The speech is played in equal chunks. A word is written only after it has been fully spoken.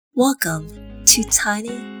Welcome to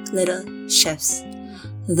Tiny Little Shifts,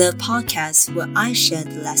 the podcast where I share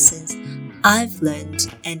the lessons I've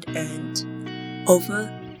learned and earned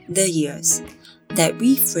over the years that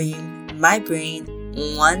reframe my brain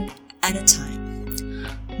one at a time.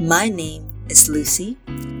 My name is Lucy.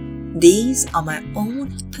 These are my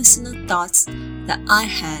own personal thoughts that I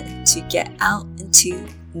had to get out into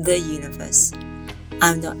the universe.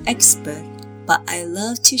 I'm no expert, but I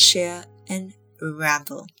love to share and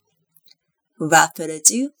ramble. Without further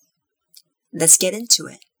ado, let's get into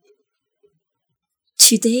it.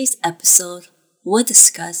 Today's episode will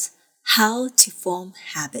discuss how to form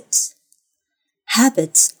habits.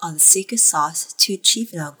 Habits are the secret sauce to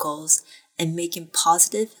achieving our goals and making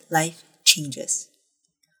positive life changes.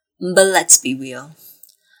 But let's be real.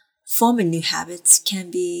 Forming new habits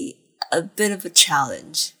can be a bit of a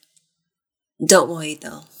challenge. Don't worry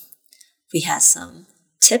though. We have some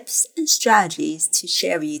tips and strategies to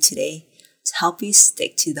share with you today to help you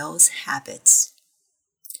stick to those habits.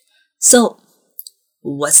 So,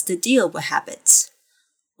 what's the deal with habits?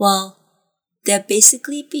 Well, they're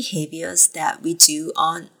basically behaviors that we do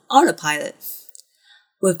on autopilot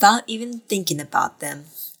without even thinking about them.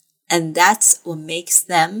 And that's what makes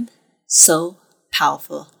them so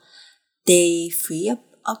powerful. They free up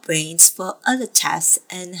our brains for other tasks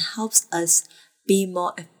and helps us be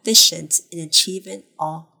more efficient in achieving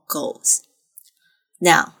our goals.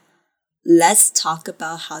 Now, let's talk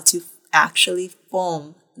about how to actually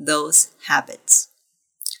form those habits.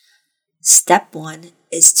 Step 1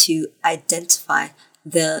 is to identify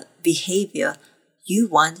the behavior you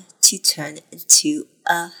want to turn into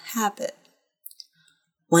a habit.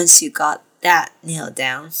 Once you got that nailed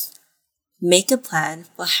down, make a plan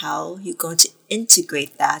for how you're going to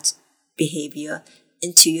integrate that behavior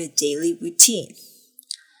into your daily routine.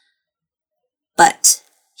 But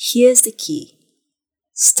here's the key.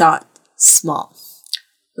 Start small,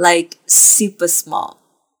 like super small,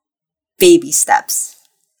 baby steps,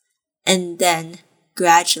 and then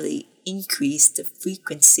gradually increase the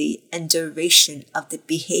frequency and duration of the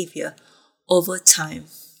behavior over time.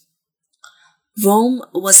 Rome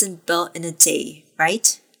wasn't built in a day,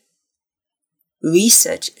 right?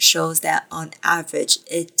 Research shows that on average,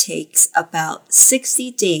 it takes about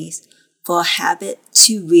 60 days for a habit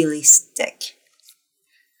to really stick.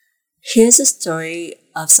 Here's a story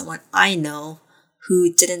of someone I know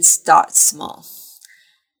who didn't start small.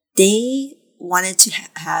 They wanted to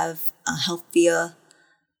have a healthier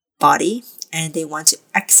body and they want to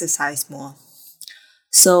exercise more.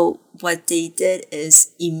 So what they did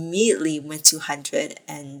is immediately went to 100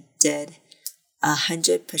 and did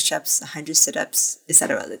 100 push-ups, 100 sit-ups,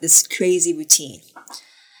 etc. This crazy routine.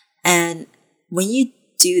 And when you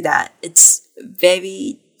do that, it's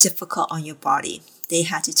very difficult on your body. They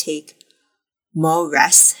had to take more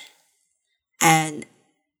rest and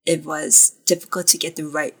it was difficult to get the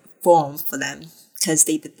right form for them because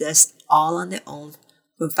they did this all on their own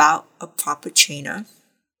without a proper trainer.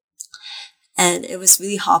 And it was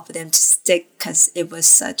really hard for them to stick because it was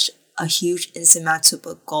such a huge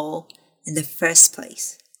insurmountable goal in the first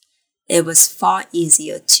place. It was far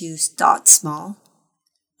easier to start small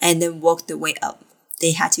and then work their way up.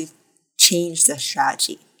 They had to change their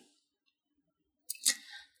strategy.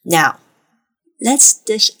 Now, let's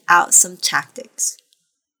dish out some tactics.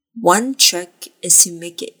 One trick is to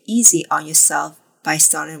make it easy on yourself by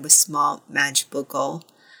starting with small, manageable goal.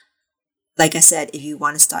 Like I said, if you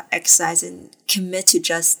want to start exercising, commit to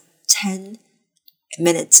just 10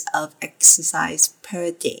 minutes of exercise per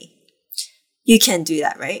day. You can do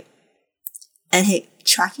that, right? And hey,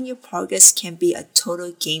 tracking your progress can be a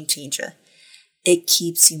total game changer. It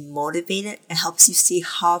keeps you motivated and helps you see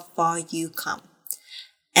how far you come.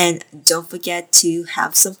 And don't forget to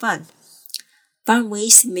have some fun. Find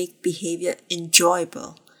ways to make behavior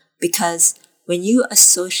enjoyable because when you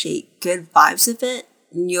associate good vibes with it,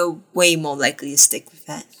 you're way more likely to stick with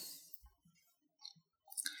it.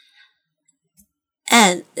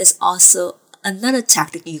 And there's also another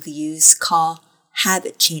tactic you could use called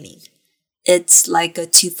habit chaining. It's like a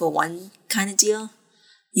 2-for-1 kind of deal.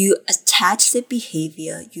 You attach the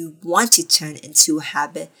behavior you want to turn into a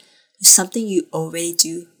habit to something you already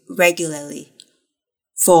do regularly.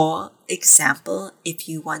 For example, if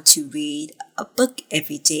you want to read a book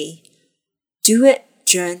every day, do it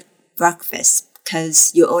during breakfast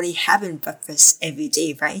because you're already having breakfast every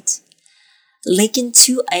day, right? Linking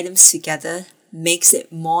two items together makes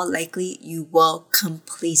it more likely you will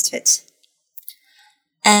complete it.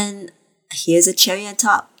 And here's a cherry on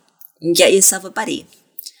top. Get yourself a buddy.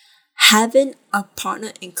 Having a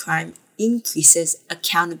partner in crime increases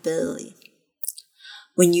accountability.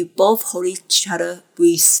 When you both hold each other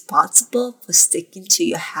responsible for sticking to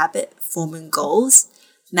your habit forming goals,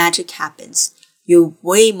 magic happens. You're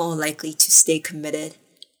way more likely to stay committed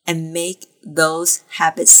and make those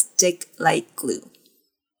habits stick like glue.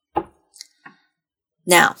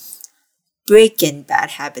 Now, breaking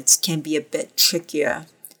bad habits can be a bit trickier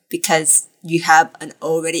because you have an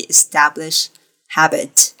already established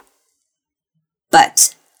habit.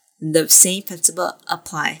 But the same principle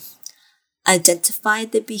applies. Identify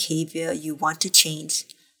the behavior you want to change.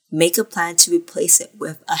 Make a plan to replace it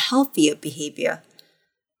with a healthier behavior.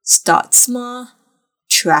 Start small,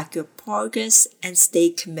 track your progress, and stay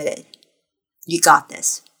committed. You got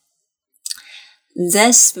this.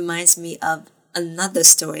 This reminds me of another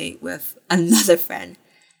story with another friend.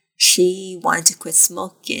 She wanted to quit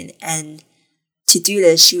smoking, and to do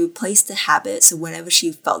this, she replaced the habit. So whenever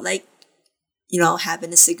she felt like,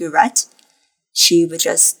 having a cigarette, she would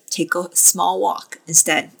just take a small walk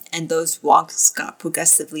instead. And those walks got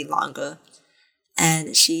progressively longer.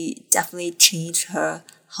 And she definitely changed her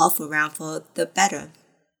health around for the better.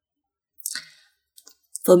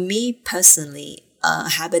 For me personally, a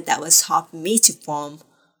habit that was hard for me to form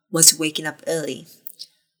was waking up early.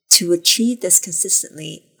 To achieve this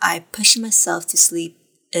consistently, I pushed myself to sleep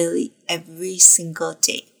early every single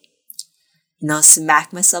day.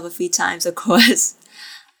 Smack myself a few times, of course.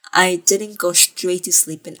 I didn't go straight to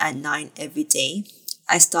sleeping at 9 every day.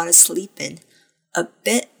 I started sleeping a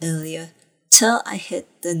bit earlier till I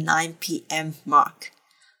hit the 9 p.m. mark.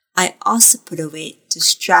 I also put away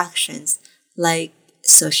distractions like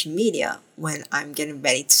social media when I'm getting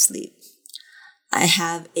ready to sleep. I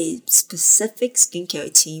have a specific skincare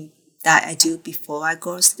routine that I do before I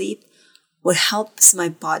go to sleep, which helps my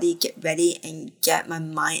body get ready and get my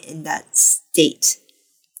mind in that state.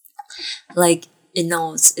 Like, it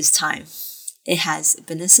knows it's time. It has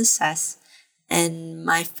been a success, and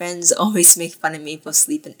my friends always make fun of me for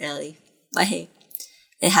sleeping early. But hey,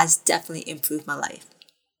 it has definitely improved my life.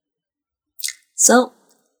 So,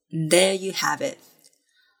 there you have it.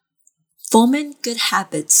 Forming good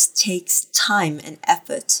habits takes time and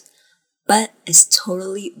effort, but it's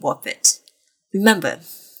totally worth it. Remember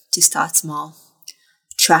to start small,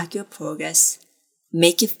 track your progress,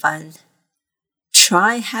 make it fun,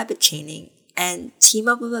 try habit chaining, and team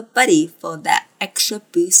up with a buddy for that extra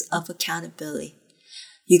boost of accountability.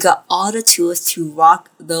 You got all the tools to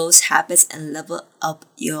rock those habits and level up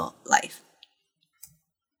your life.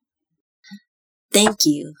 Thank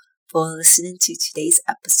you for listening to today's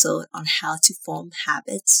episode on how to form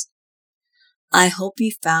habits. I hope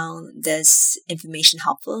you found this information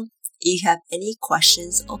helpful. If you have any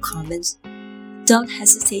questions or comments, don't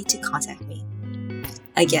hesitate to contact me.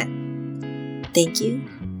 Again, thank you,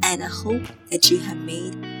 and I hope that you have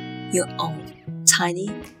made your own tiny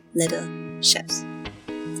little shifts.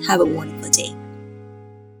 Have a wonderful day.